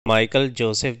Michael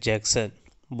Joseph Jackson,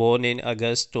 born in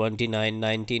August 29,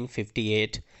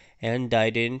 1958 and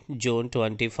died in June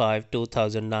 25,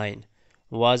 2009,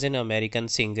 was an American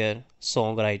singer,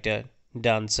 songwriter,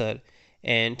 dancer,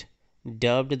 and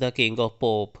dubbed the King of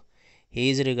Pop. He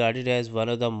is regarded as one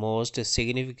of the most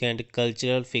significant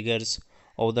cultural figures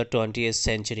of the 20th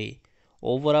century.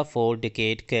 Over a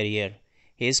four-decade career,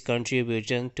 his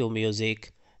contribution to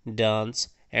music, dance,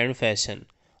 and fashion,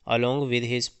 along with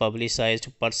his publicized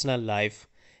personal life,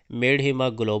 made him a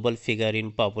global figure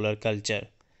in popular culture.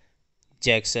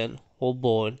 Jackson, who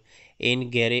born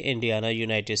in Gary, Indiana,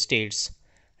 United States,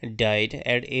 died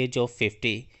at age of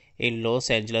 50 in Los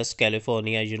Angeles,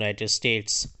 California, United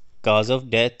States. Cause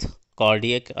of death: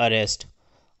 cardiac arrest.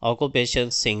 Occupation: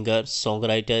 singer,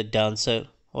 songwriter, dancer,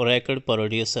 record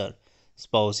producer.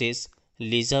 Spouses: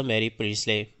 Lisa Marie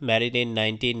Presley, married in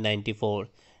 1994,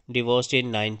 divorced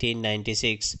in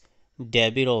 1996.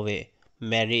 Debbie Rowe,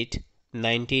 married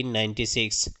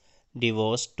 1996,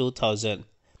 divorced 2000.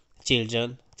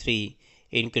 Children: 3,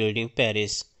 including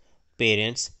Paris.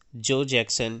 Parents: Joe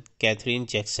Jackson, Catherine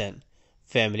Jackson.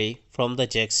 Family: from the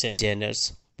Jackson genres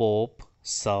pop,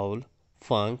 soul,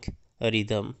 funk,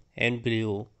 rhythm and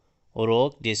blue,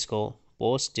 rock, disco,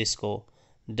 post disco,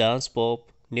 dance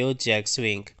pop, new jack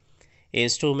swing.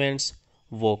 Instruments: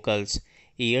 vocals.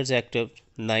 Years active: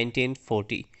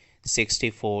 1940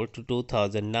 64 to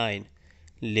 2009.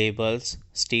 Labels: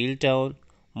 Steel Town,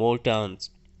 Motown.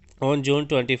 On June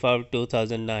 25,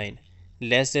 2009,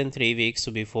 less than 3 weeks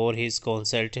before his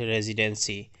concert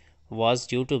residency was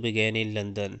due to begin in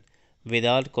London, with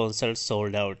all concerts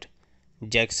sold out,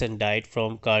 Jackson died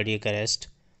from cardiac arrest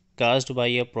caused by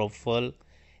a propofol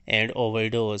and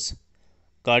overdose.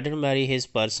 Gardner Murray, his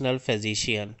personal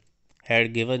physician,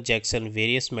 had given Jackson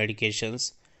various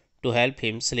medications to help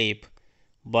him sleep,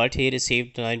 but he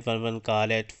received 911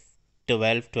 call at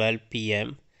 12:12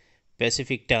 p.m.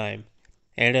 Pacific time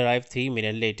and arrived 3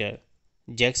 minutes later.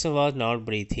 Jackson was not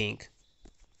breathing.